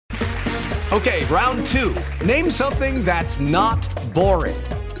Okay, round two. Name something that's not boring.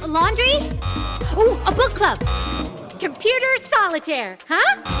 A laundry? Ooh, a book club. Computer solitaire,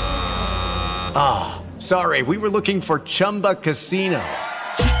 huh? Ah, sorry, we were looking for Chumba Casino.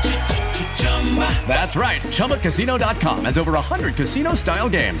 That's right, ChumbaCasino.com has over 100 casino-style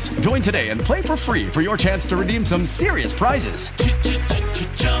games. Join today and play for free for your chance to redeem some serious prizes.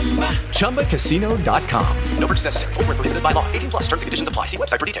 ChumbaCasino.com. No purchase necessary. Void where prohibited by law. 18 plus. Terms and conditions apply. See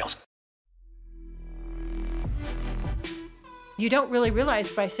website for details. You don't really realize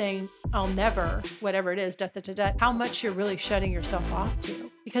by saying, I'll never, whatever it is, how much you're really shutting yourself off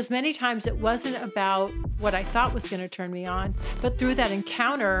to. Because many times it wasn't about what I thought was going to turn me on, but through that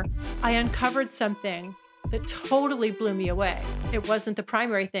encounter, I uncovered something that totally blew me away. It wasn't the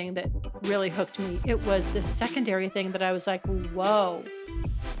primary thing that really hooked me. It was the secondary thing that I was like, whoa.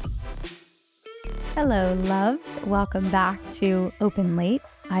 Hello, loves. Welcome back to Open Late.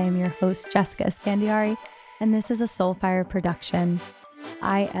 I am your host, Jessica Spandiari, and this is a Soulfire production.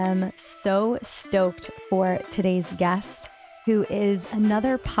 I am so stoked for today's guest, who is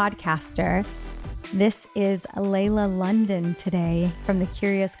another podcaster. This is Layla London today from the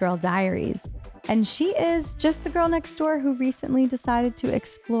Curious Girl Diaries. And she is just the girl next door who recently decided to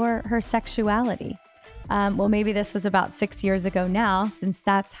explore her sexuality. Well, maybe this was about 6 years ago now, since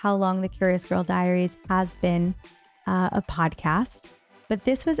that's how long the Curious Girl Diaries has been a podcast. But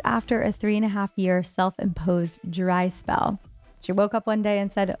this was after a 3.5-year self-imposed dry spell. She woke up one day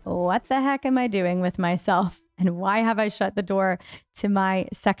and said, what the heck am I doing with myself? And why have I shut the door to my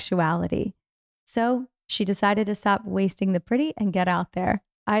sexuality? So she decided to stop wasting the pretty and get out there.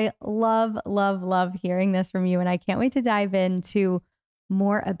 I love, love, love hearing this from you. And I can't wait to dive into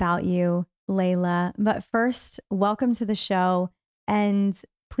more about you, Layla. But first, welcome to the show. And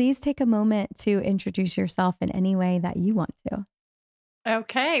please take a moment to introduce yourself in any way that you want to.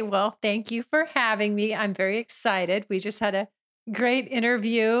 Okay, well, thank you for having me. I'm very excited. We just had a great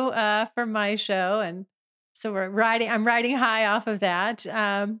interview for my show. And so I'm riding high off of that.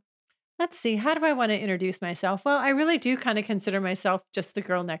 Let's see, how do I want to introduce myself? Well, I really do kind of consider myself just the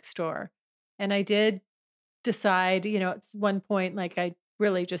girl next door. And I did decide, at one point, like I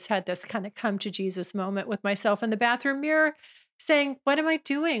really just had this kind of come to Jesus moment with myself in the bathroom mirror saying, what am I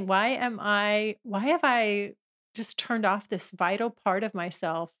doing? Why have I just turned off this vital part of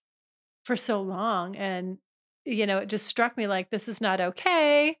myself for so long? And, it just struck me like, this is not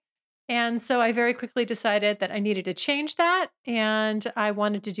okay. And so I very quickly decided that I needed to change that. And I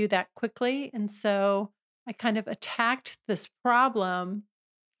wanted to do that quickly. And so I kind of attacked this problem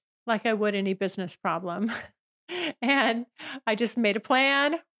like I would any business problem. And I just made a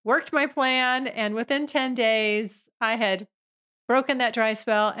plan, worked my plan. And within 10 days, I had broken that dry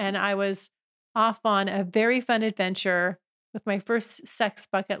spell and I was off on a very fun adventure with my first sex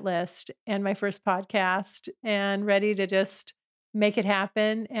bucket list and my first podcast and ready to just make it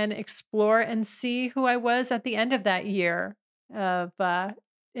happen and explore and see who I was at the end of that year of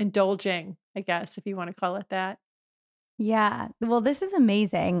indulging, I guess, if you want to call it that. Yeah. Well, this is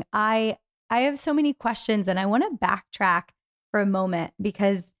amazing. I have so many questions and I want to backtrack for a moment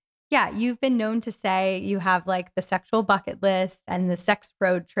because you've been known to say you have like the sexual bucket list and the sex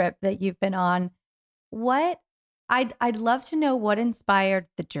road trip that you've been on. I'd love to know what inspired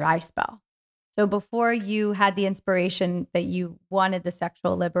the dry spell. So before you had the inspiration that you wanted the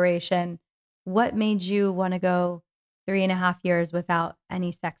sexual liberation, what made you want to go 3.5 years without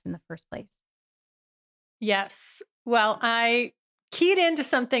any sex in the first place? Yes. Well, I keyed into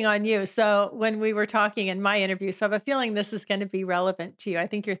something on you. So when we were talking in my interview, so I have a feeling this is going to be relevant to you. I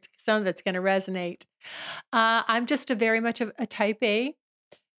think some of it's going to resonate. I'm just very much a type A,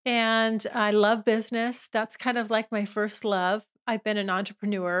 and I love business. That's kind of like my first love. I've been an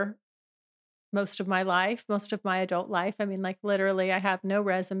entrepreneur most of my life, most of my adult life. I mean, like literally, I have no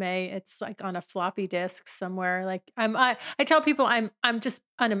resume. It's like on a floppy disk somewhere. Like I tell people I'm just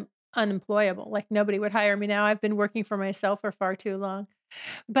unemployable. Like nobody would hire me now. I've been working for myself for far too long.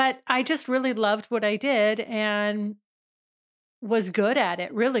 But I just really loved what I did and was good at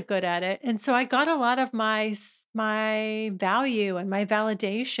it, really good at it. And so I got a lot of my value and my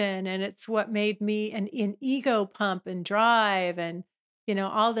validation, and it's what made me an ego pump and drive and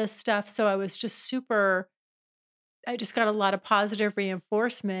all this stuff. So I just got a lot of positive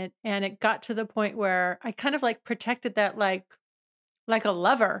reinforcement, and it got to the point where I kind of like protected that like a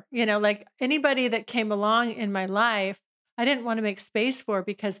lover, like anybody that came along in my life, I didn't want to make space for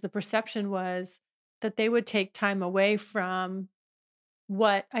because the perception was that they would take time away from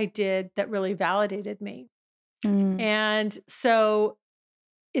what I did that really validated me. Mm. And so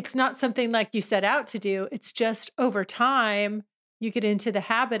it's not something like you set out to do. It's just over time, you get into the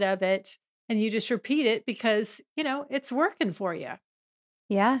habit of it and you just repeat it because, it's working for you.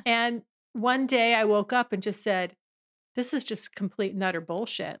 Yeah. And one day I woke up and just said, this is just complete and utter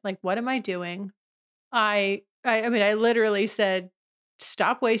bullshit. Like, what am I doing? I mean, I literally said,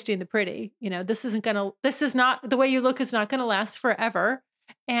 stop wasting the pretty. This is not the way you look is not gonna last forever.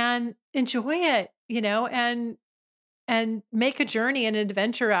 And enjoy it, and make a journey and an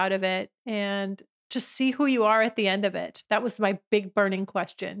adventure out of it and just see who you are at the end of it. That was my big burning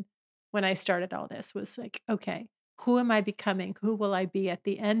question when I started all this was like, okay, who am I becoming? Who will I be at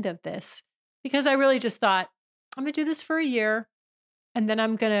the end of this? Because I really just thought, I'm gonna do this for a year and then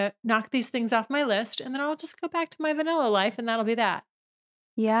I'm gonna knock these things off my list and then I'll just go back to my vanilla life and that'll be that.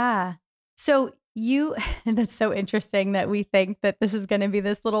 Yeah. So you and that's so interesting that we think that this is going to be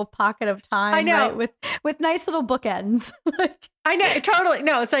this little pocket of I time, right? know. With nice little bookends. Like, I know, totally.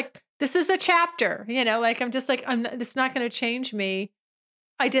 No, it's like, this is a chapter, like, I'm just like, it's not going to change me.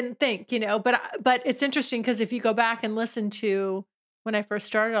 I didn't think, but it's interesting because if you go back and listen to when I first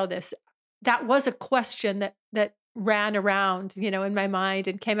started all this, that was a question that ran around, in my mind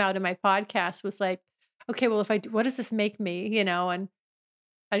and came out in my podcast was like, okay, well, if I do, what does this make me, and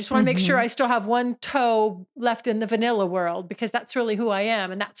I just want to make sure mhm. I still have one toe left in the vanilla world because that's really who I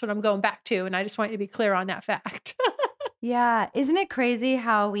am and that's what I'm going back to. And I just want you to be clear on that fact. Yeah, isn't it crazy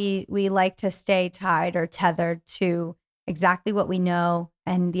how we like to stay tied or tethered to exactly what we know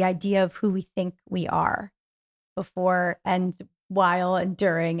and the idea of who we think we are before and while and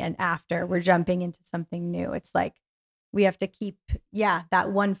during and after we're jumping into something new. It's like we have to keep, yeah,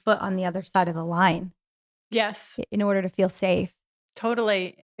 that one foot on the other side of the line Yes, in order to feel safe.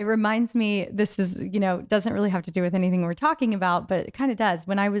 totally. It reminds me, this is, doesn't really have to do with anything we're talking about, but it kind of does.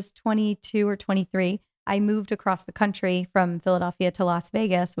 When I was 22 or 23, I moved across the country from Philadelphia to Las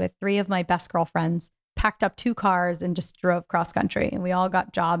Vegas with three of my best girlfriends, packed up two cars and just drove cross country. And we all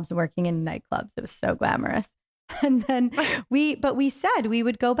got jobs working in nightclubs. It was so glamorous. And then we said we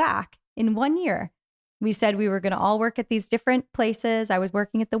would go back in 1 year. We said we were going to all work at these different places. I was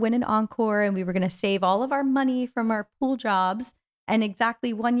working at the Wynn and Encore, and we were going to save all of our money from our pool jobs. And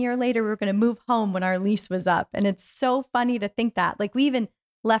exactly 1 year later, we were going to move home when our lease was up. And it's so funny to think that. Like, we even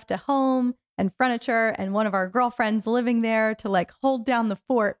left a home and furniture and one of our girlfriends living there to like hold down the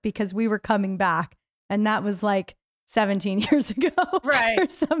fort because we were coming back. And that was like 17 years ago or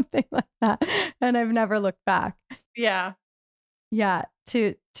Right. something like that. And I've never looked back. Yeah. Yeah.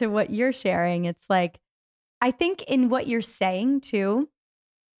 To what you're sharing, it's like, I think in what you're saying too,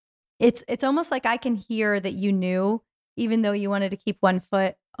 it's almost like I can hear that you knew, even though you wanted to keep one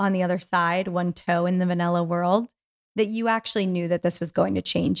foot on the other side, one toe in the vanilla world, that you actually knew that this was going to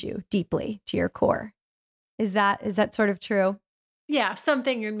change you deeply to your core. Is that sort of true? Yeah.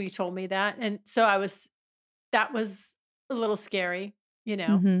 Something in me told me that. And so that was a little scary,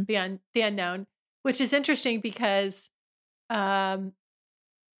 Mm-hmm. the unknown, which is interesting because um,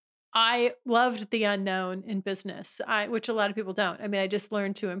 I loved the unknown in business, which a lot of people don't. I mean, I just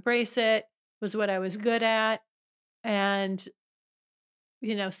learned to embrace it, was what I was good at. And,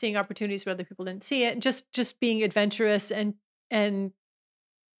 seeing opportunities where other people didn't see it, and just being adventurous and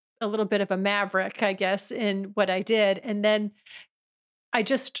a little bit of a maverick, I guess, in what I did. And then I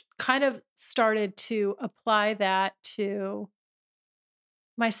just kind of started to apply that to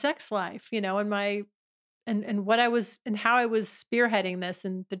my sex life, and my and what I was and how I was spearheading this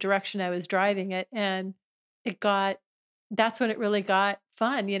and the direction I was driving it. And it got that's when it really got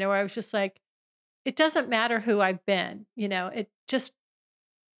fun, where I was just like, it doesn't matter who I've been, it just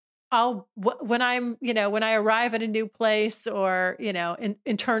when when I arrive at a new place or,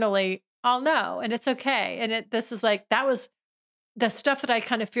 internally, I'll know and it's okay. And this is like, that was the stuff that I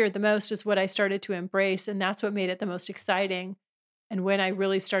kind of feared the most is what I started to embrace. And that's what made it the most exciting. And when I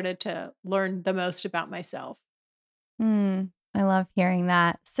really started to learn the most about myself. I love hearing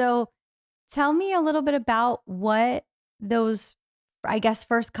that. So tell me a little bit about what those, I guess,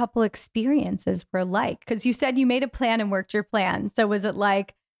 first couple experiences were like. Because you said you made a plan and worked your plan. So was it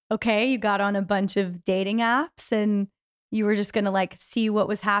like, okay, you got on a bunch of dating apps and you were just going to like see what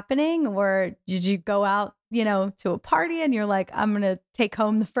was happening? Or did you go out, to a party and you're like, I'm going to take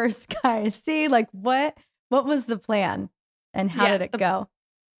home the first guy I see? Like what was the plan and how Yeah. did it go?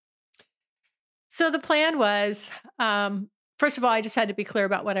 So the plan was, first of all, I just had to be clear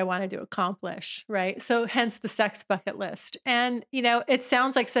about what I wanted to accomplish, right? So hence the sex bucket list. And, it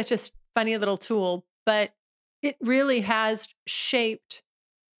sounds like such a funny little tool, but it really has shaped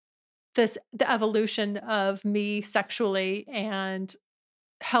the evolution of me sexually and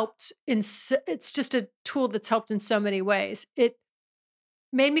helped it's just a tool that's helped in so many ways.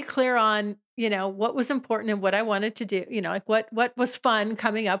 made me clear on, what was important and what I wanted to do, like what was fun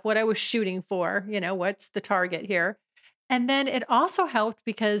coming up, what I was shooting for, what's the target here. And then it also helped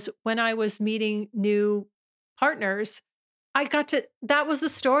because when I was meeting new partners, that was the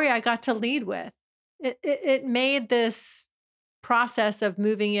story I got to lead with. It made this process of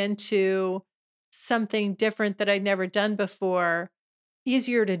moving into something different that I'd never done before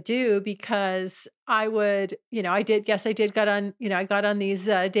easier to do because I did got on, I got on these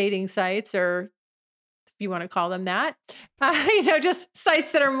dating sites, or if you want to call them that, just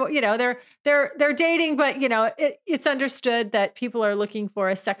sites that are, they're dating, but it's understood that people are looking for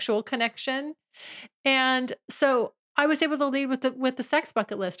a sexual connection. And so I was able to lead with the sex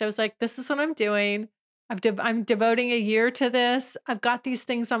bucket list. I was like, this is what I'm doing. I'm devoting a year to this. I've got these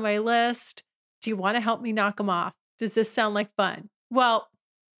things on my list. Do you want to help me knock them off? Does this sound like fun? Well,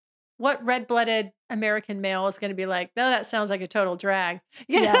 what red-blooded American male is gonna be like, "No, that sounds like a total drag."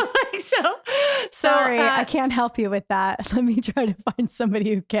 Yeah. Like, Sorry, I can't help you with that. Let me try to find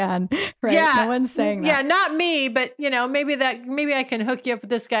somebody who can, right? yeah, No one's saying yeah, that. not me, but, maybe I can hook you up with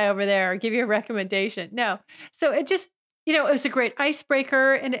this guy over there or give you a recommendation. No. So it just, it was a great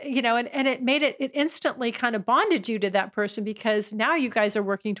icebreaker, and, and it instantly kind of bonded you to that person because now you guys are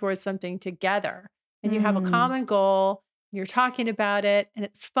working towards something together and you have a Mm, common goal. You're talking about it and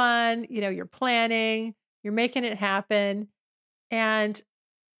it's fun, you're planning, you're making it happen. And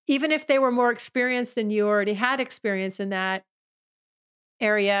even if they were more experienced than you already had experience in that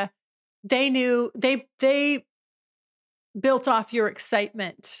area, they knew they built off your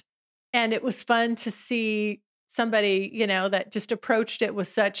excitement. And it was fun to see somebody, that just approached it with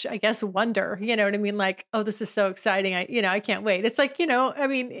such, I guess, wonder. You know what I mean? Like, oh, this is so exciting. I can't wait. It's like,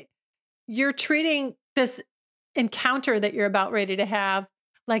 you're treating this encounter that you're about ready to have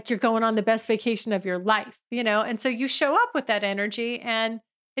like you're going on the best vacation of your life, and so you show up with that energy, and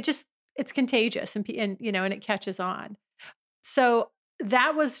it's contagious, and it catches on. So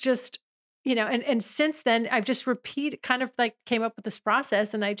that was just, and since then I've just kind of like came up with this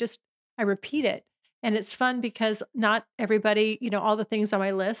process, and I repeat it. And it's fun because not everybody, all the things on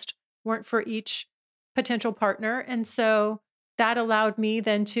my list weren't for each potential partner. And so that allowed me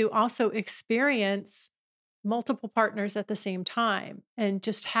then to also experience multiple partners at the same time and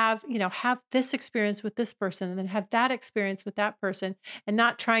just have this experience with this person and then have that experience with that person, and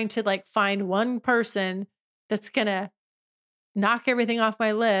not trying to like find one person that's going to knock everything off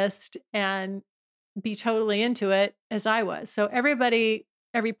my list and be totally into it as I was. So every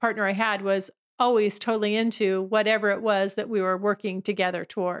partner I had was always totally into whatever it was that we were working together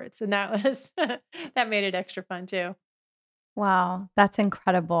towards. And that was, that made it extra fun too. wow, that's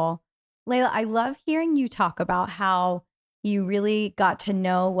incredible. Layla, I love hearing you talk about how you really got to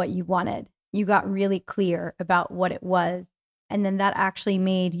know what you wanted. You got really clear about what it was. And then that actually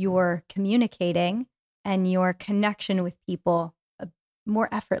made your communicating and your connection with people more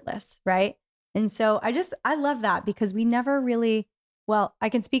effortless, right? And so I love that because we never really, well, I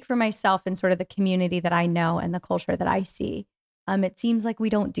can speak for myself and sort of the community that I know and the culture that I see. It seems like we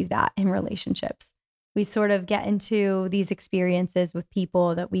don't do that in relationships. We sort of get into these experiences with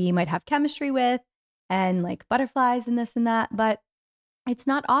people that we might have chemistry with and like butterflies and this and that. But it's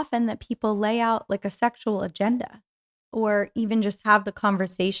not often that people lay out like a sexual agenda or even just have the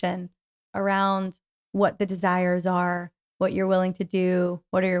conversation around what the desires are, what you're willing to do,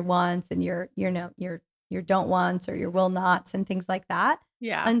 what are your wants and your don't wants or your will nots and things like that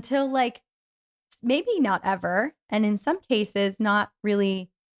Yeah. until like maybe not ever. And in some cases, not really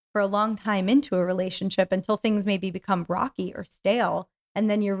for a long time into a relationship until things maybe become rocky or stale. And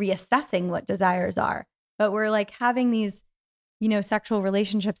then you're reassessing what desires are. But we're like having these, sexual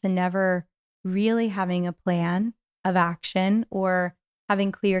relationships and never really having a plan of action or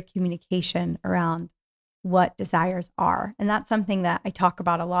having clear communication around what desires are. And that's something that I talk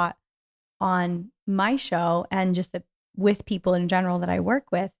about a lot on my show and just with people in general that I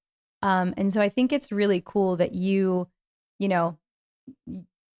work with. And so I think it's really cool that you know,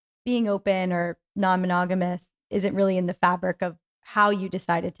 being open or non-monogamous isn't really in the fabric of how you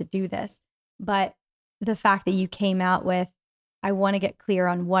decided to do this. But the fact that you came out with, I want to get clear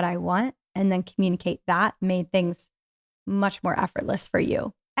on what I want and then communicate that made things much more effortless for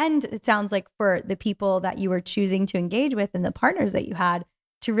you. And it sounds like for the people that you were choosing to engage with and the partners that you had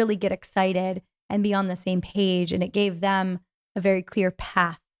to really get excited and be on the same page. And it gave them a very clear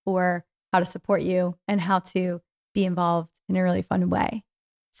path for how to support you and how to be involved in a really fun way.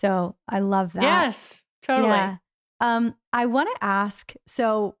 So I love that. Yes, totally. Yeah. I want to ask,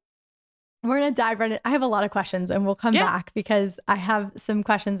 so We're going to dive right in. I have a lot of questions and we'll come back because I have some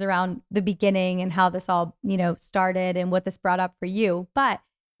questions around the beginning and how this all, started and what this brought up for you. But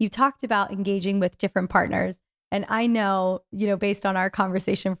you talked about engaging with different partners. And I know, based on our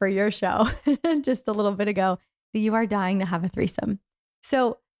conversation for your show just a little bit ago, that you are dying to have a threesome.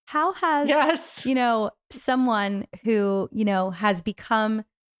 So how has, someone who, has become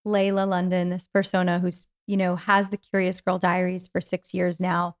Layla London, this persona who's, has the Curious Girl Diaries for 6 years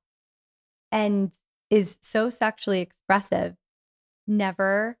now, and is so sexually expressive,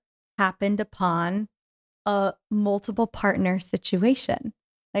 never happened upon a multiple partner situation?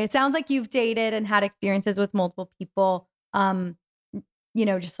 Like, it sounds like you've dated and had experiences with multiple people,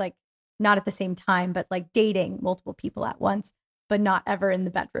 just like not at the same time, but like dating multiple people at once, but not ever in the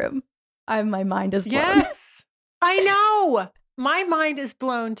bedroom. My mind is blown. Yes, I know. My mind is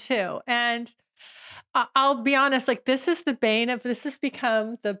blown too. And I'll be honest, like this has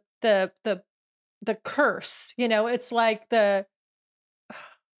become the curse. It's like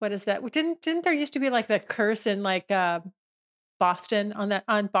what is that? Didn't there used to be like the curse in like Boston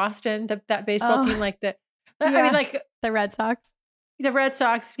on Boston, that baseball team, Oh, like I mean, yeah. like The Red Sox. the Red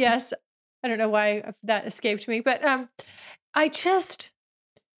Sox. Yes. I don't know why that escaped me, but I just,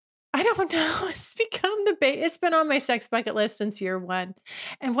 I don't know. It's been on my sex bucket list since year one.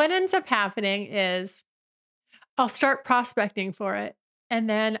 And what ends up happening is I'll start prospecting for it and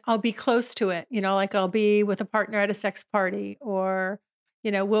then I'll be close to it. Like I'll be with a partner at a sex party or,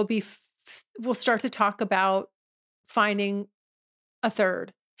 we'll start to talk about finding a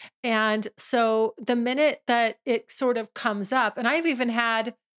third. And so the minute that it sort of comes up, and I've even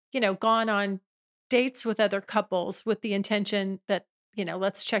had, gone on dates with other couples with the intention that,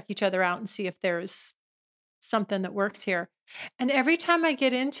 let's check each other out and see if there's something that works here. And every time I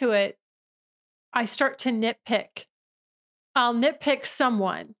get into it, I start to nitpick. I'll nitpick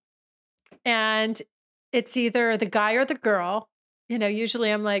someone, and it's either the guy or the girl. Usually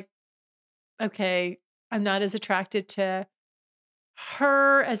I'm like, okay, I'm not as attracted to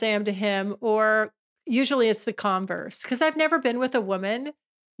her as I am to him, or usually it's the converse because I've never been with a woman.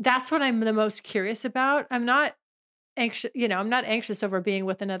 That's what I'm the most curious about. I'm not anxious, I'm not anxious over being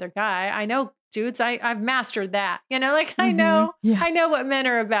with another guy. I know dudes, I've mastered that. Like Yeah. I know what men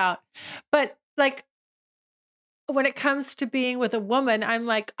are about. But like when it comes to being with a woman, I'm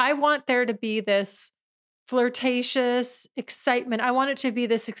like, I want there to be this flirtatious excitement. I want it to be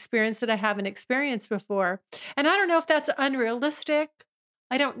this experience that I haven't experienced before. And I don't know if that's unrealistic.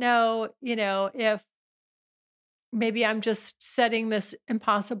 I don't know, if maybe I'm just setting this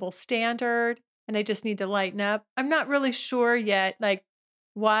impossible standard and I just need to lighten up. I'm not really sure yet, like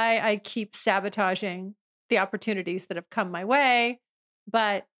why I keep sabotaging the opportunities that have come my way.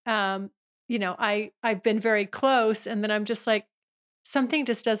 But, I've been very close and then I'm just like, something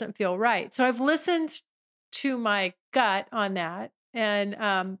just doesn't feel right. So I've listened to my gut on that. And,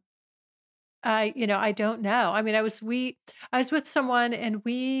 I don't know. I mean, I was with someone and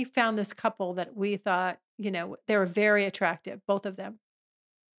we found this couple that we thought, they were very attractive, both of them.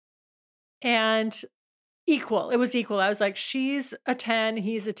 And equal. It was equal. I was like, she's a 10,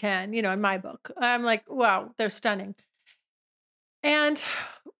 he's a 10, in my book. I'm like, wow, they're stunning. And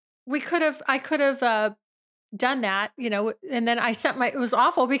I could have done that, and then it was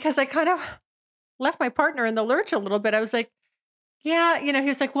awful because I kind of left my partner in the lurch a little bit. I was like, yeah, he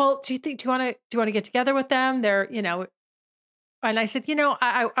was like, well, do you want to get together with them? They're, and I said,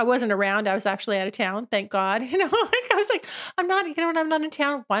 I wasn't around. I was actually out of town. Thank God. Like I was like, I'm not, I'm not in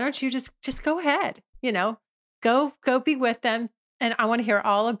town. Why don't you just go ahead, go be with them. And I want to hear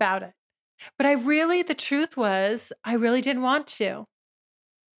all about it. But the truth was, I really didn't want to.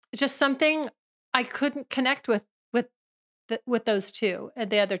 It's just something I couldn't connect with those two and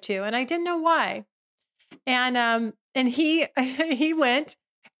the other two. And I didn't know why. And he, he went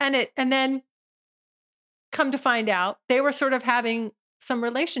and then come to find out they were sort of having some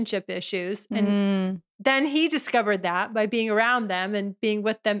relationship issues. And Mm, then he discovered that by being around them and being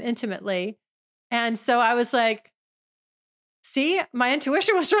with them intimately. And so I was like, see, my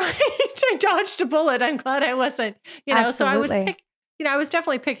intuition was right. I dodged a bullet. I'm glad I wasn't, so absolutely. I was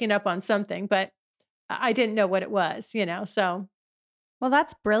definitely picking up on something, but I didn't know what it was, so Well,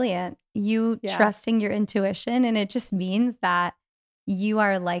 that's brilliant. You yeah. trusting your intuition. And it just means that you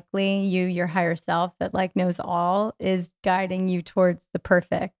are likely, your higher self that like knows all is guiding you towards the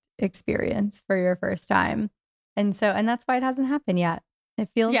perfect experience for your first time. And that's why it hasn't happened yet. It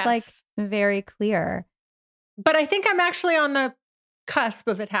feels like Yes. very clear. But I think I'm actually on the cusp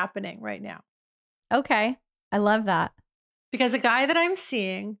of it happening right now Okay. I love that. because a guy that I'm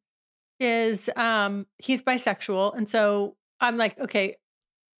seeing is he's bisexual, and so I'm like, okay,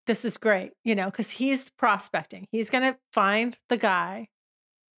 this is great, because he's prospecting. He's going to find the guy.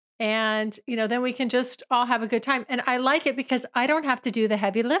 And, then we can just all have a good time. And I like it because I don't have to do the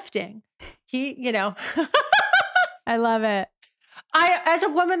heavy lifting. I love it. As a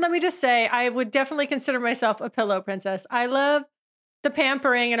woman, let me just say, I would definitely consider myself a pillow princess. I love the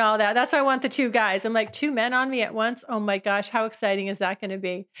pampering and all that. That's why I want the two guys. I'm like, two men on me at once. Oh my gosh, how exciting is that going to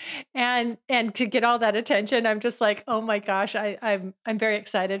be? And to get all that attention, I'm just like, oh my gosh, I'm very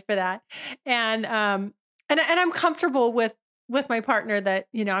excited for that. And I'm comfortable with my partner that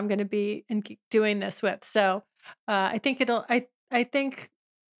I'm going to be doing this with. So I think I think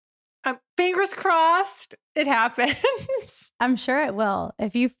fingers crossed it happens. I'm sure it will.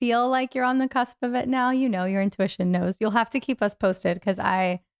 If you feel like you're on the cusp of it now, your intuition knows. You'll have to keep us posted because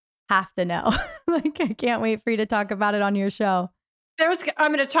I have to know. Like, I can't wait for you to talk about it on your show.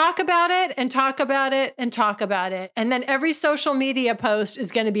 I'm going to talk about it and talk about it and talk about it. And then every social media post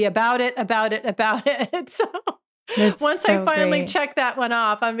is going to be about it. So once I finally check that one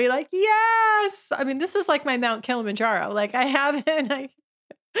off, I'll be like, yes. I mean, this is like my Mount Kilimanjaro. Like I haven't been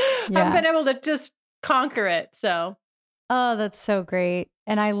able to just conquer it. So. Oh, that's so great.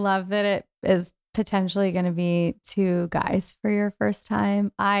 And I love that it is potentially going to be two guys for your first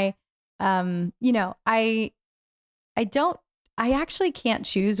time. I actually can't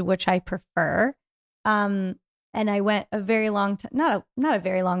choose which I prefer. And I went a very long time, not a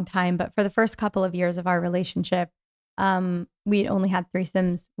very long time, but for the first couple of years of our relationship, we'd only had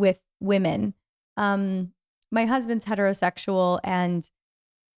threesomes with women. My husband's heterosexual, and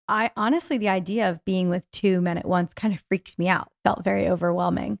I honestly, the idea of being with two men at once kind of freaks me out. Felt very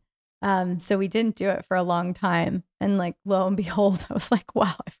overwhelming. So we didn't do it for a long time. And like, lo and behold, I was like,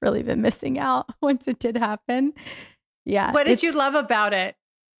 wow, I've really been missing out once it did happen. Yeah. What did you love about it?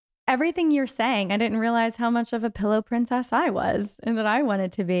 Everything you're saying. I didn't realize how much of a pillow princess I was and that I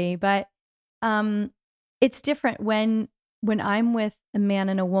wanted to be. But it's different when I'm with a man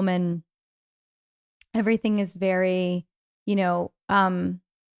and a woman. Everything is very,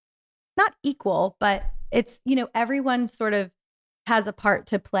 not equal, but it's, everyone sort of has a part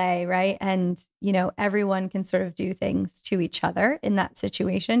to play, right? And, everyone can sort of do things to each other in that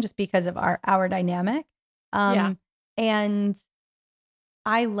situation just because of our dynamic. And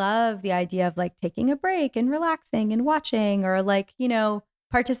I love the idea of like taking a break and relaxing and watching, or like,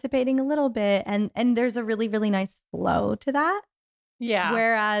 participating a little bit. And there's a really, really nice flow to that. Yeah.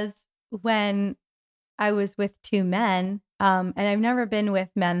 Whereas when I was with two men, and I've never been with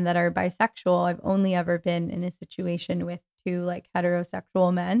men that are bisexual. I've only ever been in a situation with two like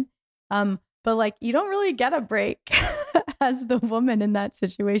heterosexual men. But like, you don't really get a break as the woman in that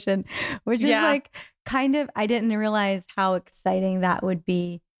situation, which is like kind of, I didn't realize how exciting that would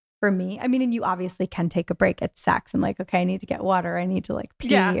be for me. I mean, and you obviously can take a break at sex. I'm like, okay, I need to get water. I need to like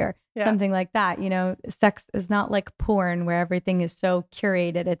pee or something like that. Sex is not like porn where everything is so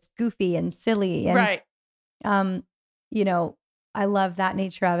curated. It's goofy and silly. And, right. I love that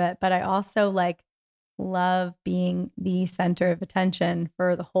nature of it, but I also like love being the center of attention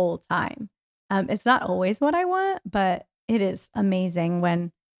for the whole time. It's not always what I want, but it is amazing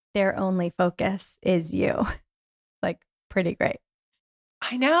when their only focus is you. Like, pretty great.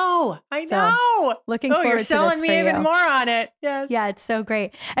 I know. Looking forward to this. You're selling me even more on it. Yes. Yeah, it's so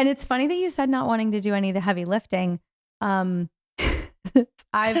great. And it's funny that you said not wanting to do any of the heavy lifting. I don't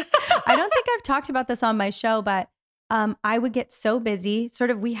think I've talked about this on my show, but I would get so busy. Sort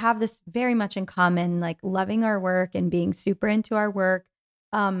of, we have this very much in common, like loving our work and being super into our work,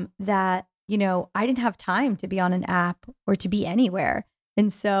 that, I didn't have time to be on an app or to be anywhere.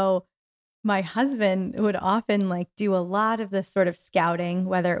 And so my husband would often like do a lot of this sort of scouting,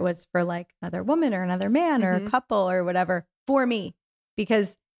 whether it was for like another woman or another man or a couple or whatever, for me,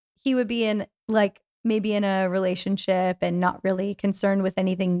 because he would be in like maybe in a relationship and not really concerned with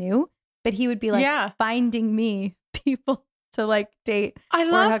anything new, but he would be like finding me people to like date or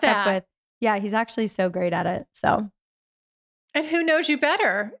hook up with. Yeah, he's actually so great at it. So, and who knows you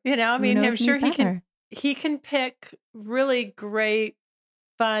better? I mean, I'm sure he can pick really great,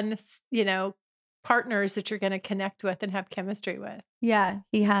 fun, partners that you're going to connect with and have chemistry with. Yeah,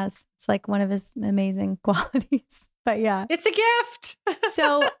 he has. It's like one of his amazing qualities. But yeah, it's a gift.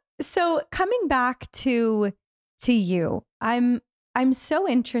 So coming back to you, I'm so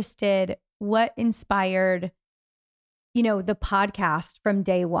interested what inspired the podcast from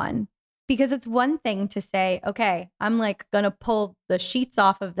day one, because it's one thing to say, okay, I'm like going to pull the sheets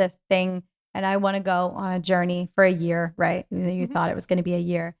off of this thing and I want to go on a journey for a year, right? You thought it was going to be a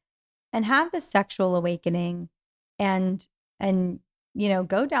year, and have this sexual awakening and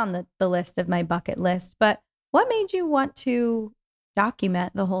go down the list of my bucket list. But what made you want to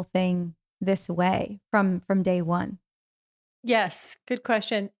document the whole thing this way from day one? Yes, good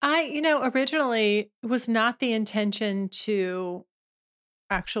question. Originally it was not the intention to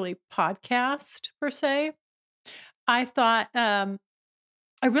actually podcast per se. I thought I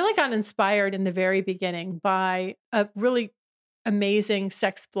really got inspired in the very beginning by a really amazing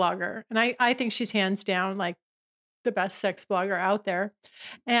sex blogger. And I think she's hands down like the best sex blogger out there.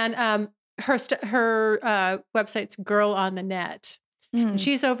 And her website's Girl on the Net. And Mm,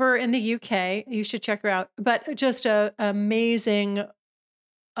 she's over in the UK. You should check her out. But just a amazing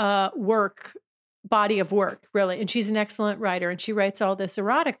work body of work, really. And she's an excellent writer and she writes all this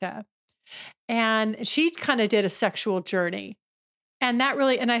erotica. And she kind of did a sexual journey. And that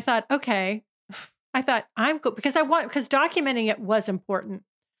really, and I thought, okay, I thought I'm good because documenting it was important.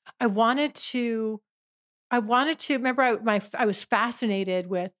 I wanted to, remember I was fascinated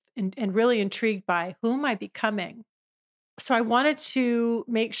with and really intrigued by who am I becoming? So I wanted to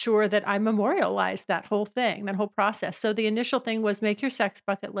make sure that I memorialized that whole thing, that whole process. So the initial thing was make your sex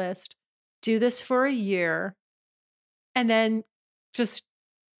bucket list, do this for a year, and then just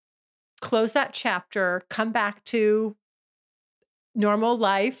close that chapter, come back to normal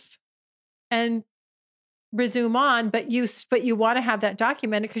life and resume on, but you want to have that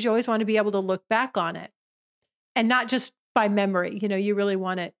documented because you always want to be able to look back on it and not just by memory. You really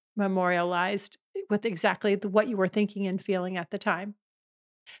want it memorialized with exactly what you were thinking and feeling at the time.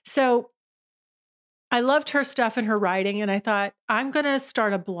 So I loved her stuff and her writing, and I thought, I'm going to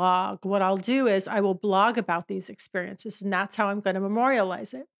start a blog. What I'll do is I will blog about these experiences, and that's how I'm going to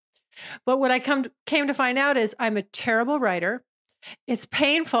memorialize it. But what I came to find out is I'm a terrible writer. It's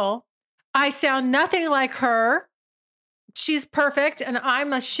painful. I sound nothing like her. She's perfect, and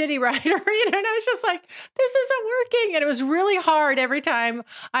I'm a shitty writer. And I was just like, this isn't working. And it was really hard every time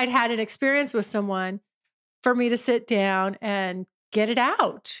I'd had an experience with someone for me to sit down and get it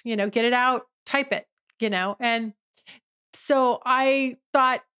out, type it, And so I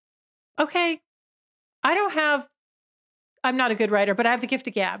thought, okay, I'm not a good writer, but I have the gift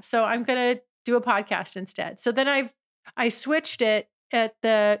of gab. So I'm going to do a podcast instead. So then I switched it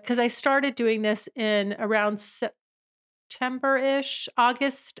because I started doing this in around September-ish,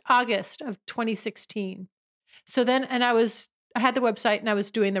 August of 2016. So then, and I had the website and I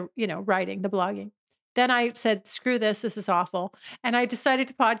was doing the, writing, the blogging. Then I said, screw this. This is awful. And I decided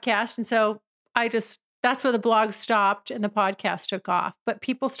to podcast. And so that's where the blog stopped and the podcast took off. But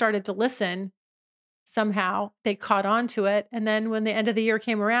people started to listen somehow. They caught on to it. And then when the end of the year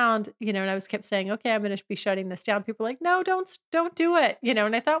came around, and I was kept saying, okay, I'm going to be shutting this down. People were like, no, don't do it.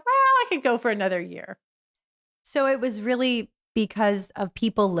 And I thought, well, I could go for another year. So it was really because of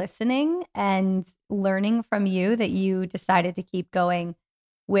people listening and learning from you that you decided to keep going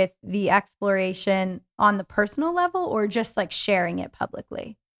with the exploration on the personal level, or just like sharing it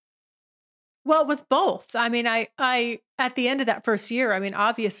publicly? Well, with both. I mean, I at the end of that first year, I mean,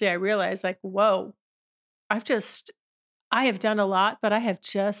 obviously I realized like, whoa, I have done a lot, but I have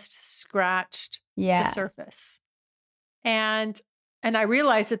just scratched the Yeah. surface. And I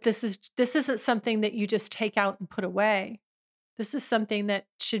realized that this isn't something that you just take out and put away. This is something that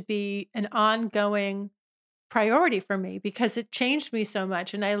should be an ongoing priority for me because it changed me so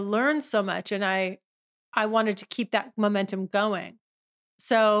much and I learned so much and I wanted to keep that momentum going.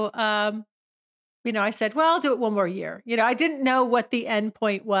 So, I said, well, I'll do it one more year. I didn't know what the end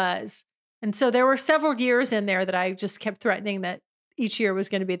point was. And so there were several years in there that I just kept threatening that each year was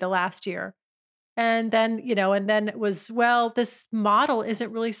going to be the last year. And then it was, well, this model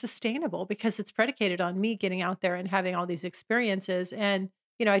isn't really sustainable because it's predicated on me getting out there and having all these experiences. And,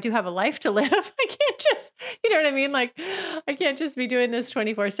 I do have a life to live. I can't just, you know what I mean? Like, I can't just be doing this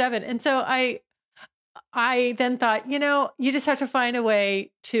 24/7. And so I then thought, you just have to find a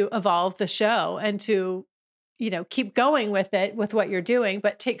way to evolve the show and to, keep going with it, with what you're doing,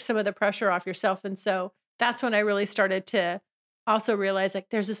 but take some of the pressure off yourself. And so that's when I really started to also realize like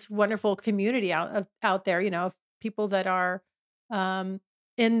there's this wonderful community out there, of people that are um,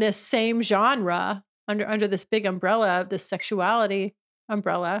 in this same genre under this big umbrella of this sexuality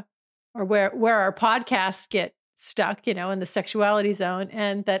umbrella, or where our podcasts get stuck, in the sexuality zone,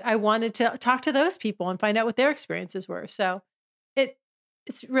 and that I wanted to talk to those people and find out what their experiences were. So it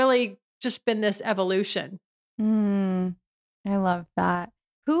it's really just been this evolution. Mm, I love that.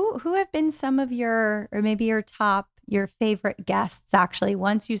 Who have been some of your, or maybe your favorite guests actually,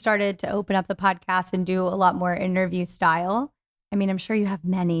 once you started to open up the podcast and do a lot more interview style? I mean, I'm sure you have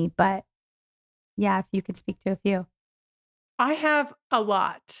many, but yeah, if you could speak to a few. I have a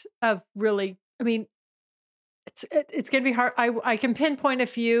lot of really, I mean, it's going to be hard. I can pinpoint a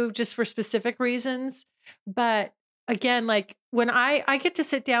few just for specific reasons, but again, like when I get to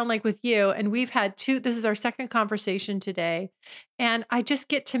sit down like with you and we've had this is our second conversation today, and I just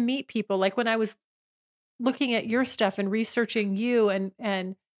get to meet people. Like when I was looking at your stuff and researching you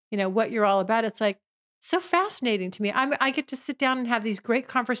and what you're all about, it's like so fascinating to me. I get to sit down and have these great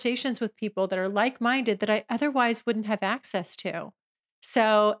conversations with people that are like-minded that I otherwise wouldn't have access to.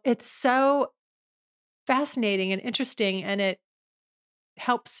 So it's so fascinating and interesting, and it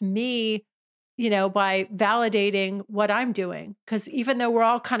helps me, by validating what I'm doing. Because even though we're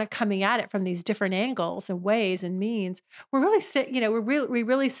all kind of coming at it from these different angles and ways and means, we're really, we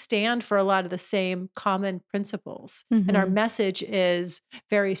really stand for a lot of the same common principles, and our Hmm. message is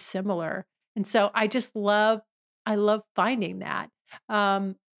very similar. And so I love finding that.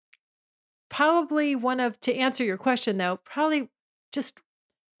 Um, Probably to answer your question though, probably just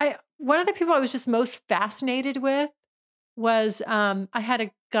one of the people I was just most fascinated with was, I had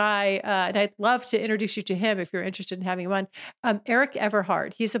a guy, and I'd love to introduce you to him if you're interested in having him on. Eric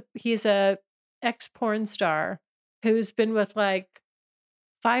Everhard. He's a ex porn star who's been with like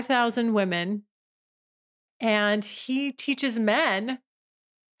 5,000 women, and he teaches men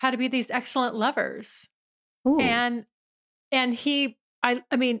how to be these excellent lovers. Ooh. And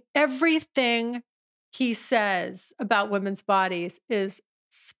I mean, everything he says about women's bodies is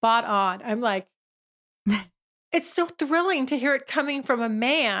spot on. I'm like, it's so thrilling to hear it coming from a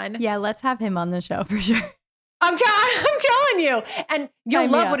man. Yeah, let's have him on the show for sure. I'm telling you, and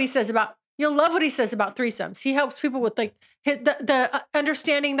Sign me up. you'll love what he says about threesomes. He helps people with like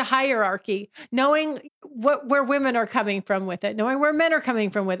understanding the hierarchy, knowing where women are coming from with it, knowing where men are coming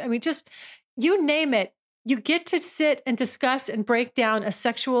from with it. I mean, just you name it, you get to sit and discuss and break down a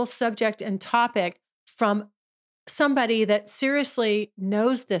sexual subject and topic from somebody that seriously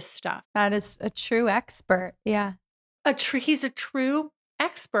knows this stuff. That is a true expert. Yeah. He's a true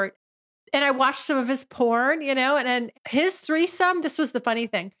expert. And I watched some of his porn, and his threesome, this was the funny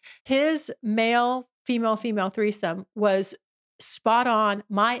thing. His male, female, female threesome was spot on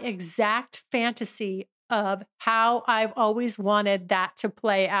my exact fantasy of how I've always wanted that to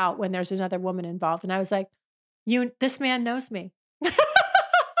play out when there's another woman involved. And I was like, this man knows me.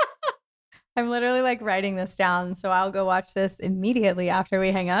 I'm literally like writing this down. So I'll go watch this immediately after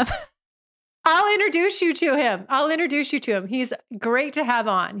we hang up. I'll introduce you to him. He's great to have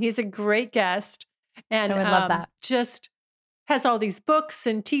on. He's a great guest, and I would love that. just has all these books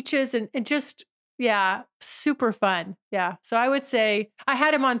and teaches and just, yeah, super fun. Yeah. So I would say I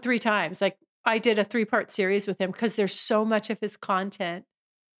had him on 3 times. Like I did a 3-part series with him because there's so much of his content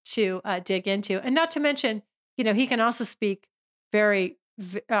to dig into. And not to mention, he can also speak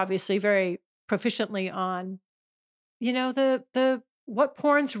obviously very proficiently on, the what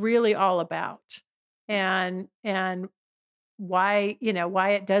porn's really all about, and why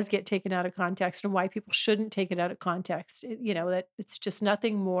it does get taken out of context and why people shouldn't take it out of context. That it's just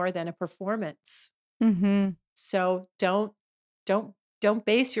nothing more than a performance. Hmm. So don't don't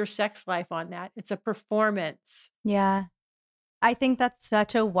base your sex life on that. It's a performance. Yeah. I think that's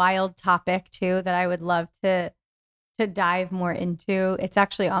such a wild topic too that I would love to dive more into. It's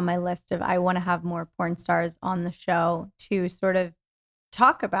actually on my list of I want to have more porn stars on the show to sort of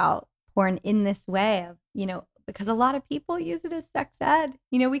talk about porn in this way of, because a lot of people use it as sex ed.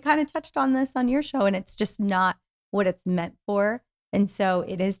 We kind of touched on this on your show and it's just not what it's meant for. And so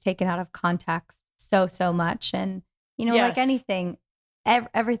it is taken out of context so much. And, like Yes. anything,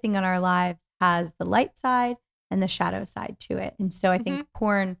 everything in our lives has the light side and the shadow side to it. And so I think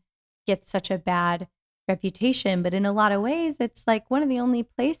porn gets such a bad reputation, but in a lot of ways, it's like one of the only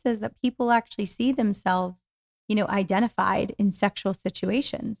places that people actually see themselves, identified in sexual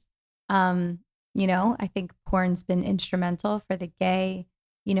situations. I think porn's been instrumental for the gay,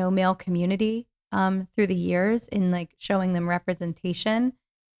 male community through the years in like showing them representation.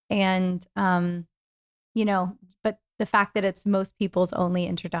 And, but the fact that it's most people's only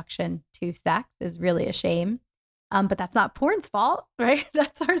introduction to sex is really a shame. But that's not porn's fault, right?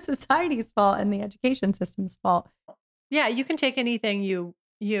 That's our society's fault and the education system's fault. Yeah, you can take anything you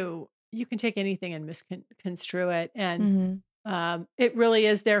can take anything and misconstrue it, and it really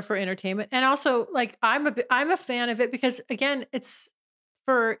is there for entertainment. And also, like I'm a fan of it because again, it's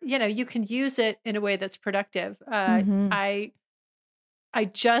for you can use it in a way that's productive. Mm-hmm. I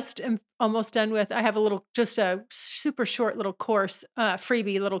just am almost done with. I have just a super short little course,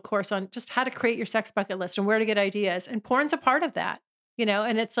 freebie little course on just how to create your sex bucket list and where to get ideas. And porn's a part of that,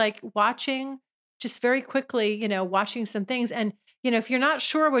 and it's like watching just very quickly, watching some things. And, if you're not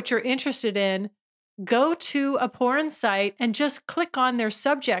sure what you're interested in, go to a porn site and just click on their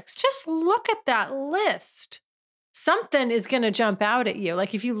subjects. Just look at that list. Something is going to jump out at you.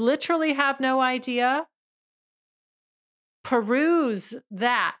 Like if you literally have no idea, peruse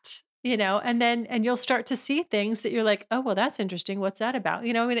that, and you'll start to see things that you're like, oh, well, that's interesting. What's that about?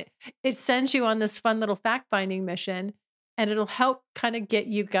 I mean, it sends you on this fun little fact finding mission, and it'll help kind of get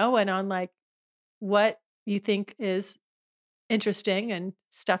you going on like what you think is interesting and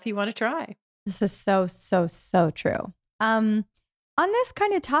stuff you want to try. This is so, so, so true. On this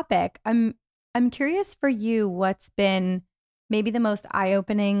kind of topic, I'm curious for you, what's been maybe the most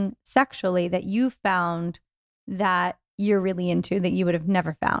eye-opening sexually that you found that you're really into that you would have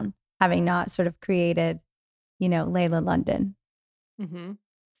never found, having not sort of created, Layla London. Mm-hmm.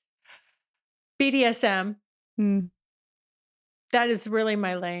 BDSM. Mm. That is really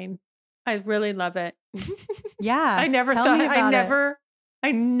my lane. I really love it. Yeah. I never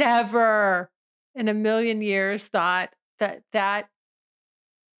in a million years thought that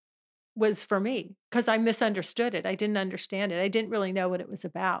was for me because I misunderstood it. I didn't understand it. I didn't really know what it was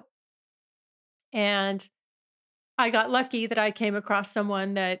about. And I got lucky that I came across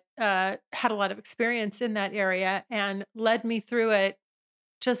someone that had a lot of experience in that area and led me through it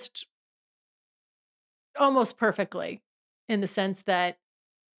just almost perfectly, in the sense that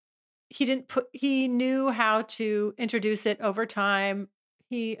he knew how to introduce it over time.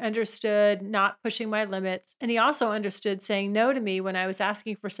 He understood not pushing my limits. And he also understood saying no to me when I was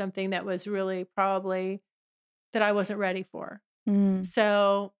asking for something that was really probably that I wasn't ready for. Mm.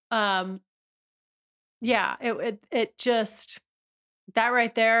 So, yeah, it just, that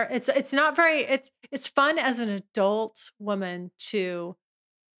right there, it's not very, it's fun as an adult woman to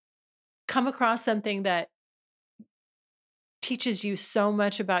come across something that teaches you so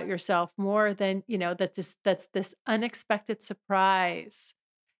much about yourself, more than, that's this unexpected surprise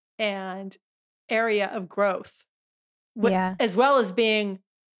and area of growth, Yeah. as well as being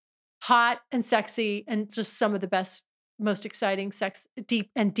hot and sexy and just some of the best, most exciting sex,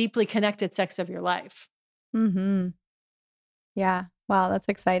 deeply connected sex of your life. Mm-hmm. Yeah. Wow, that's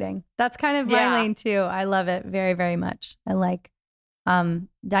exciting. That's kind of my Yeah. lane too. I love it very, very much. I like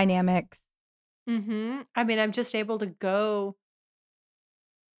dynamics. Mm-hmm. I mean, I'm just able to go.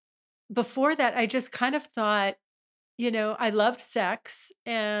 Before that, I just kind of thought, I loved sex,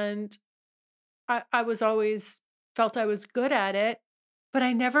 and I was always felt I was good at it, but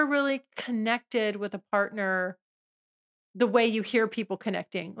I never really connected with a partner the way you hear people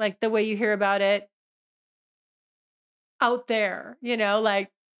connecting, like the way you hear about it out there,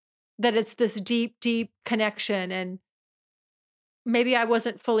 like that it's this deep, deep connection. And maybe I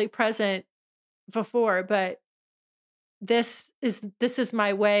wasn't fully present before, but this is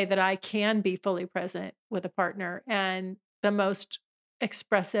my way that I can be fully present with a partner, and the most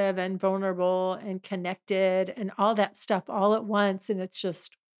expressive and vulnerable and connected and all that stuff all at once. And it's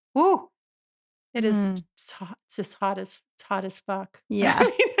just, whoo, it is Mm. it's hot. It's just hot as fuck. Yeah,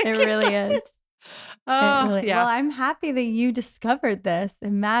 I it can't really help is. it. It Oh, really, well, yeah. I'm happy that you discovered this.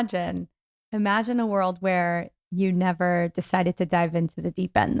 Imagine a world where you never decided to dive into the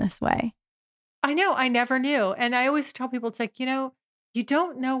deep end this way. I know. I never knew. And I always tell people, it's like, you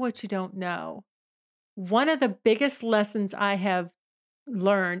don't know what you don't know. One of the biggest lessons I have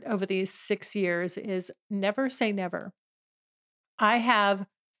learned over these 6 years is never say never. I have,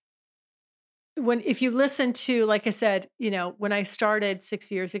 if you listen to, like I said, when I started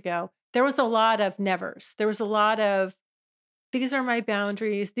 6 years ago, there was a lot of nevers. There was a lot of, these are my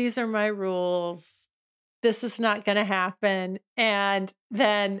boundaries, these are my rules, this is not going to happen. And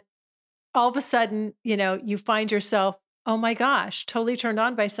then all of a sudden, you find yourself, oh my gosh, totally turned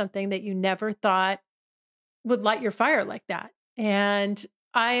on by something that you never thought would light your fire like that. And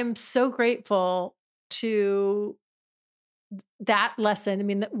I am so grateful to that lesson. I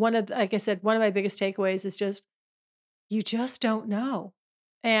mean, like I said, one of my biggest takeaways is just, you just don't know.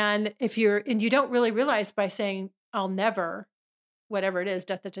 And and you don't really realize by saying, I'll never, whatever it is,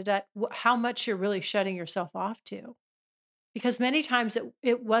 how much you're really shutting yourself off to. Because many times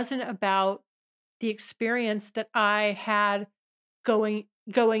it wasn't about the experience that I had going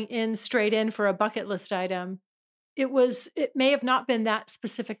in straight in for a bucket list item. It may have not been that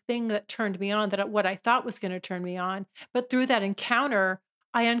specific thing that turned me on, what I thought was going to turn me on, but through that encounter,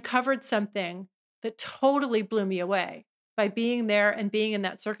 I uncovered something that totally blew me away. By being there and being in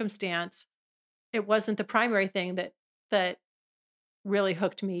that circumstance, it wasn't the primary thing that really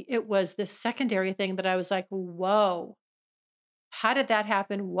hooked me. It was this secondary thing that I was like, "Whoa, how did that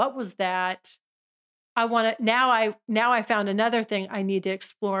happen? What was that?" I want to now I found another thing I need to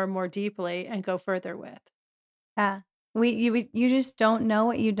explore more deeply and go further with. Yeah. You just don't know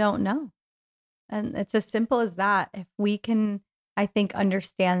what you don't know. And it's as simple as that. If we can, I think,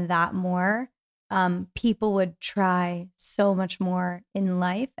 understand that more, people would try so much more in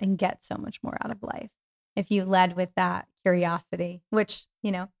life and get so much more out of life. If you led with that curiosity, which,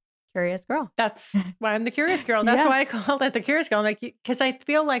 curious girl. That's why I'm the curious girl. That's Yeah. why I call it the curious girl. I'm like, because I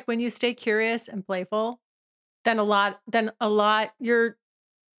feel like when you stay curious and playful, then a lot, you're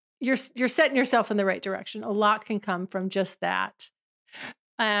setting yourself in the right direction. A lot can come from just that.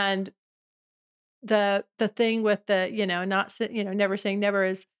 And the thing with the, never saying never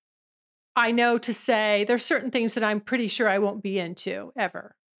is, I know to say there's certain things that I'm pretty sure I won't be into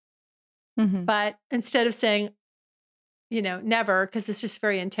ever. Mm-hmm. But instead of saying, never, because it's just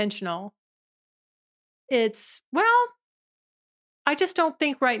very intentional, it's, well, I just don't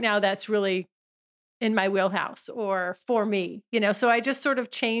think right now that's really in my wheelhouse or for me, so I just sort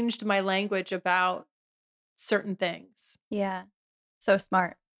of changed my language about certain things. Yeah. So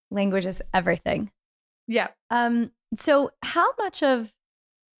smart. Language is everything. Yeah. So how much of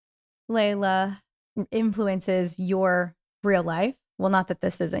Layla influences your real life? Well, not that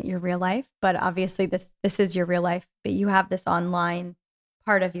this isn't your real life, but obviously this is your real life, but you have this online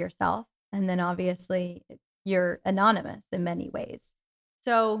part of yourself. And then obviously you're anonymous in many ways.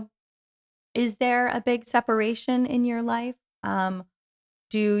 So is there a big separation in your life?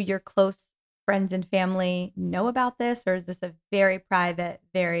 Do your close friends and family know about this, or is this a very private,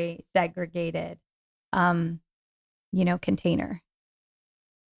 very segregated, container?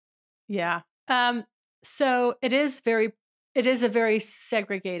 Yeah. So it is a very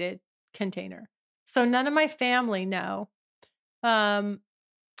segregated container. So none of my family know. Um,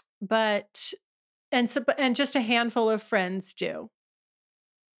 but and just a handful of friends do.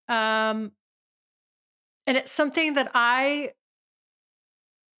 Um, and it's something that I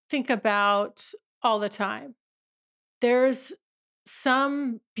think about all the time. There's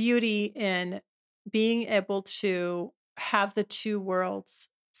some beauty in being able to have the two worlds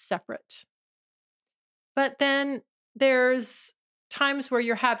separate. But then there's times where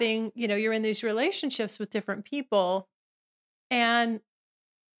you're in these relationships with different people, and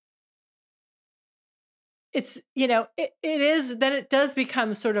it does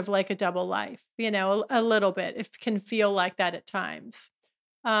become sort of like a double life, a little bit. It can feel like that at times.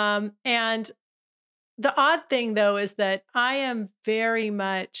 And the odd thing though is that I am very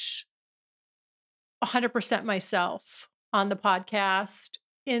much 100% myself on the podcast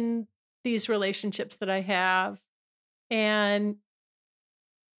in these relationships that I have. And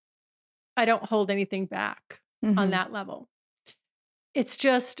I don't hold anything back on Mm-hmm. that level. It's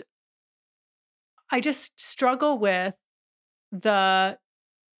just, I just struggle with the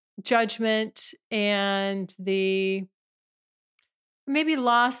judgment and the maybe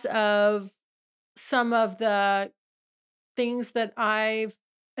loss of some of the things that I've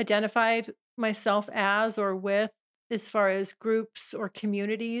identified myself as or with as far as groups or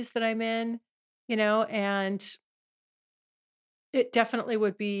communities that I'm in, and it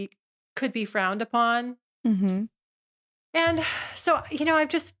definitely could be frowned upon. Mm-hmm. And so,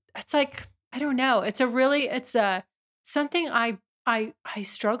 it's like, I don't know. It's a something I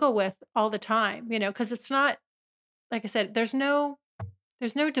struggle with all the time, because it's not, like I said, there's no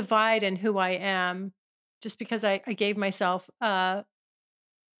divide in who I am just because I gave myself a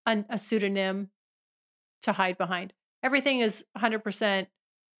pseudonym to hide behind. Everything is 100%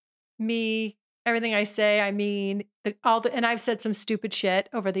 me. Everything I say, I mean, and I've said some stupid shit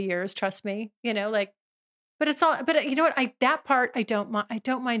over the years, trust me, but it's all, but you know what? That part, I don't mind. I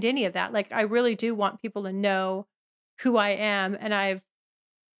don't mind any of that. Like, I really do want people to know who I am. And I've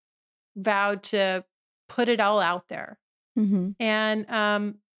vowed to put it all out there. Mm-hmm. And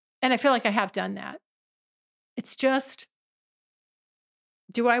I feel like I have done that. It's just,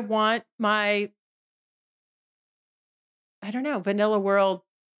 do I want my, I don't know, vanilla world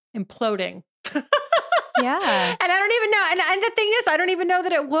imploding? Yeah. And I don't even know. And the thing is, I don't even know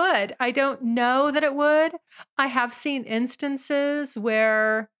that it would. I don't know that it would. I have seen instances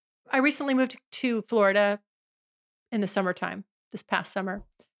where I recently moved to Florida in the summertime, this past summer,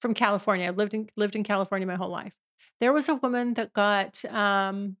 from California. I've lived in California my whole life. There was a woman that got she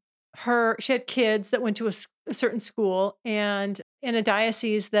had kids that went to a certain school, and in a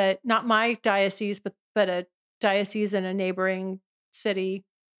diocese that, not my diocese, but a diocese in a neighboring city.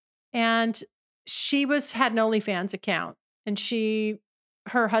 And she had an OnlyFans account, and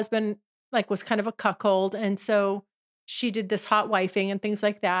her husband like was kind of a cuckold. And so she did this hot wifing and things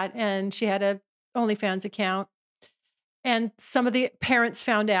like that. And she had a OnlyFans account, and some of the parents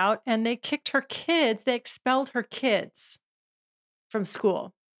found out, and they they expelled her kids from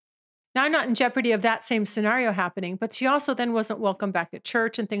school. Now, I'm not in jeopardy of that same scenario happening, but she also then wasn't welcome back at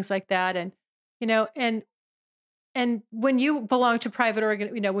church and things like that. And, and when you belong to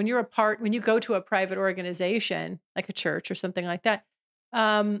when you go to a private organization, like a church or something like that,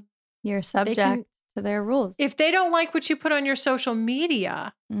 You're they can, subject to their rules. If they don't like what you put on your social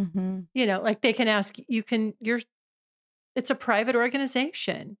media, Mm-hmm. like they can ask, it's a private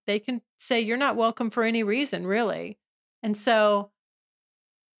organization. They can say you're not welcome for any reason, really. And so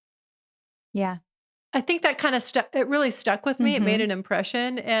Yeah. I think that kind of it really stuck with me. It made Mm-hmm. an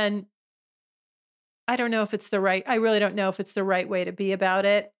impression. And I don't know if it's I really don't know if it's the right way to be about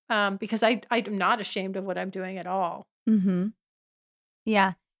it. Because I'm not ashamed of what I'm doing at all. Mm-hmm.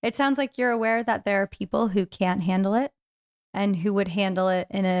 Yeah. It sounds like you're aware that there are people who can't handle it and who would handle it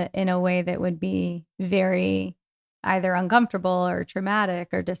in a way that would be very either uncomfortable or traumatic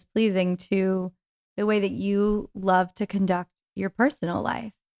or displeasing to the way that you love to conduct your personal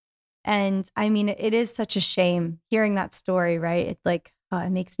life. And I mean, it is such a shame hearing that story, right? It it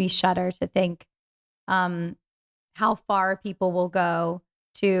makes me shudder to think um, how far people will go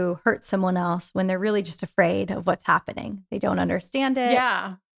to hurt someone else when they're really just afraid of what's happening. They don't understand it,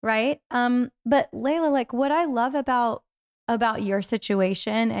 Yeah. right? But Layla, like what I love about your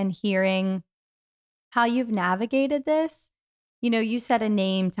situation and hearing how you've navigated this, you said a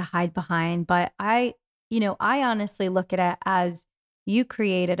name to hide behind, but I honestly look at it as you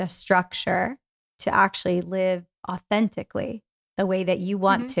created a structure to actually live authentically the way that you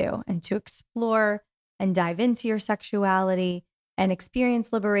want Mhm. to and to explore and dive into your sexuality and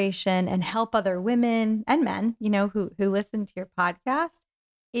experience liberation and help other women and men, who listen to your podcast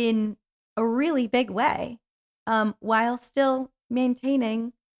in a really big way, while still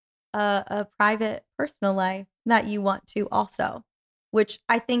maintaining a private personal life that you want to also, which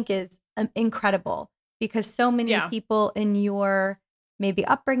I think is incredible because so many Yeah. people in your maybe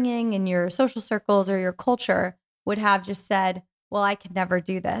upbringing, in your social circles or your culture would have just said, well, I can never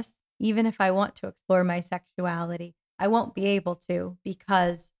do this. Even if I want to explore my sexuality, I won't be able to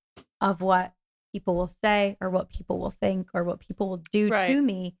because of what people will say or what people will think or what people will do Right. to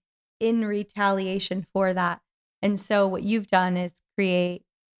me in retaliation for that. And so what you've done is create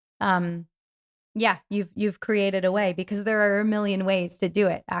yeah, you've created a way because there are a million ways to do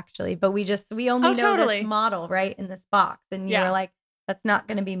it actually, but we only Oh, know this totally. model, right, in this box. And you were Yeah. like, that's not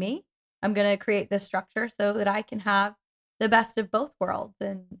going to be me. I'm going to create this structure so that I can have the best of both worlds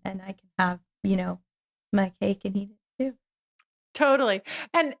and I can have, my cake and eat it too. Totally.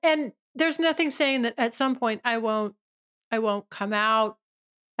 And there's nothing saying that at some point I won't come out.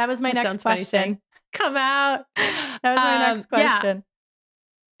 That was my That next sounds funny saying question. come out. That was my next Yeah, question.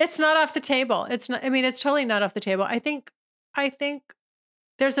 it's not off the table. It's not, I mean, it's totally not off the table. I think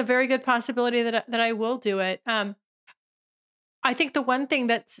there's a very good possibility that I will do it. I think the one thing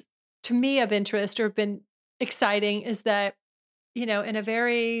that's to me of interest or been exciting is that, in a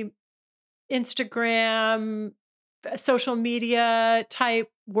very Instagram, social media type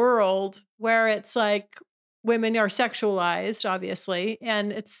world where it's like women are sexualized, obviously,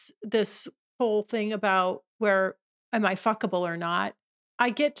 and it's this whole thing about where am I fuckable or not? I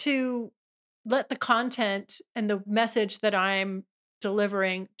get to let the content and the message that I'm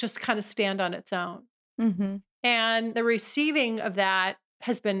delivering just kind of stand on its own. Mm-hmm. And the receiving of that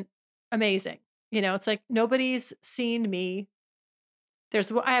has been amazing. It's like nobody's seen me.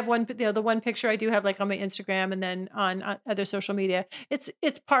 I have one, the one picture I do have like on my Instagram and then on other social media. It's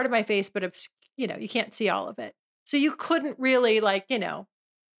part of my face, but you can't see all of it. So you couldn't really like,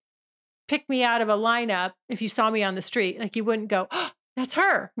 pick me out of a lineup if you saw me on the street. Like you wouldn't go, oh, that's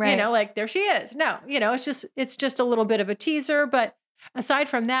her, Right. like there she is. No, it's just a little bit of a teaser. But aside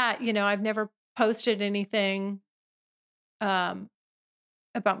from that, I've never posted anything um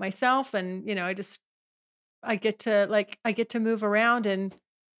about myself and I get to move around and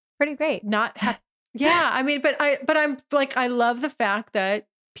Pretty great. not have yeah, I mean, but I'm like I love the fact that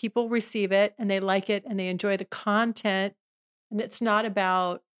people receive it and they like it and they enjoy the content and it's not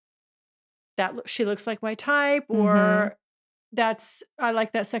about she looks like my type Mm-hmm. or that's I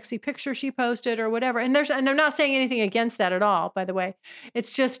like that sexy picture she posted or whatever. And I'm not saying anything against that at all, by the way.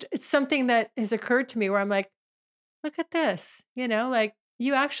 It's something that has occurred to me where I'm like, look at this, like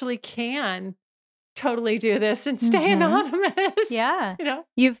you actually can totally do this and stay Mm-hmm. anonymous. Yeah.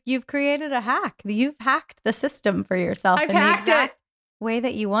 You've created a hack. You've hacked the system for yourself I've in the hacked it. exact way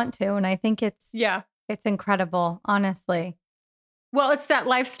that you want to. And I think Yeah. it's incredible, honestly. Well, it's that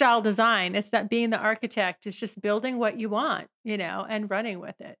lifestyle design. It's that being the architect. It's just building what you want, and running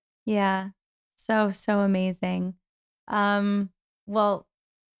with it. Yeah. So, so amazing. Um, well,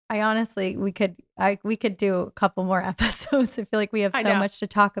 I honestly we could do a couple more episodes. I feel like we have I so know. much to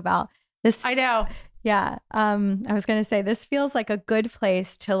talk about. This I know. Yeah. I was gonna say this feels like a good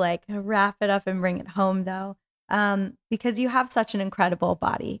place to like wrap it up and bring it home though. Because you have such an incredible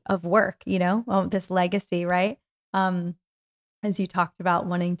body of work, this legacy, right? Um, as you talked about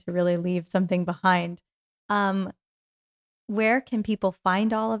wanting to really leave something behind. Where can people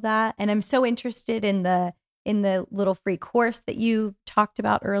find all of that? And I'm so interested in the little free course that you talked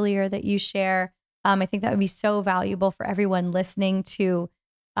about earlier that you share. I think that would be so valuable for everyone listening to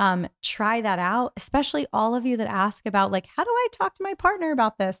try that out, especially all of you that ask about like, how do I talk to my partner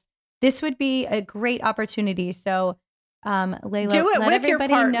about this? This would be a great opportunity. So Layla, Do it let with your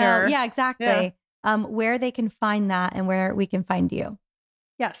everybody partner. know. Yeah, exactly. Yeah. Where they can find that and where we can find you.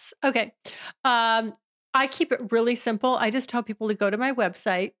 Yes. Okay. I keep it really simple. I just tell people to go to my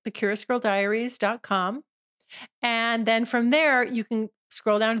website, thecuriousgirldiaries.com. And then from there, you can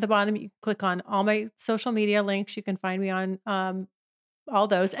scroll down to the bottom. You can click on all my social media links. You can find me on all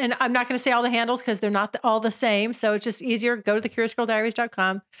those. And I'm not going to say all the handles because they're not all the same. So it's just easier. Go to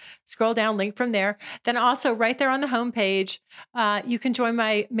thecuriousgirldiaries.com, scroll down, link from there. Then also right there on the homepage, you can join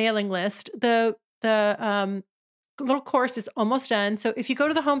my mailing list. The little course is almost done. So if you go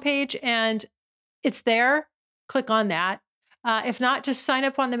to the homepage and it's there, click on that. If not, just sign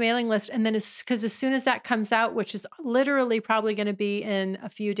up on the mailing list. And then because as soon as that comes out, which is literally probably going to be in a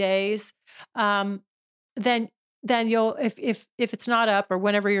few days, then you'll, if it's not up or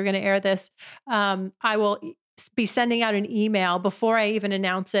whenever you're going to air this, I will be sending out an email before I even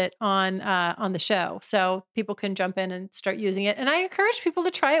announce it on the show, so people can jump in and start using it. And I encourage people to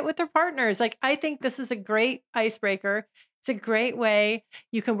try it with their partners. Like, I think this is a great icebreaker. It's a great way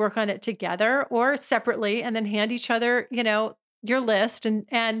you can work on it together or separately, and then hand each other, your list.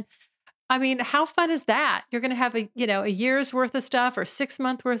 And I mean, how fun is that? You're going to have a year's worth of stuff or 6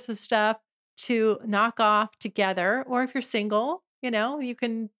 month worth of stuff to knock off together. Or if you're single, you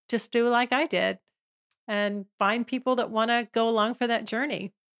can just do like I did and find people that want to go along for that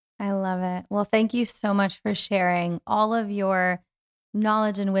journey. I love it. Well, thank you so much for sharing all of your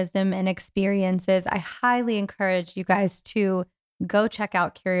knowledge and wisdom and experiences. I highly encourage you guys to go check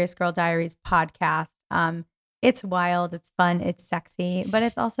out Curious Girl Diaries podcast. It's wild, it's fun, it's sexy, but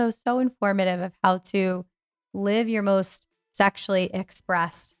it's also so informative of how to live your most sexually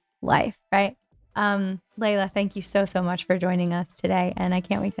expressed life, right? Layla, thank you so much for joining us today, and I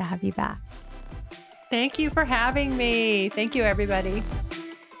can't wait to have you back. Thank you for having me. Thank you, everybody.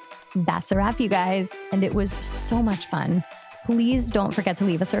 That's a wrap, you guys, and it was so much fun. Please don't forget to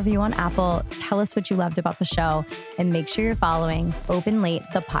leave us a review on Apple. Tell us what you loved about the show, and make sure you're following Open Late,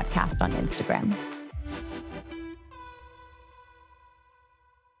 the podcast, on Instagram.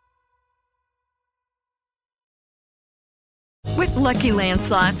 With Lucky Land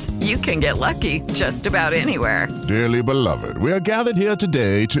Slots, you can get lucky just about anywhere. Dearly beloved, we are gathered here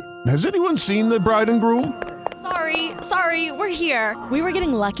today to... Has anyone seen the bride and groom? Sorry, we're here. We were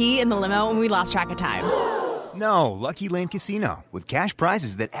getting lucky in the limo and we lost track of time. No, Lucky Land Casino, with cash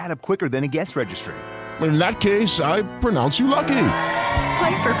prizes that add up quicker than a guest registry. In that case, I pronounce you lucky.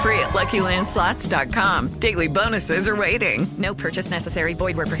 Play for free at LuckyLandSlots.com. Daily bonuses are waiting. No purchase necessary.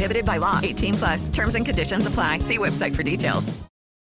 Void where prohibited by law. 18+. Terms and conditions apply. See website for details.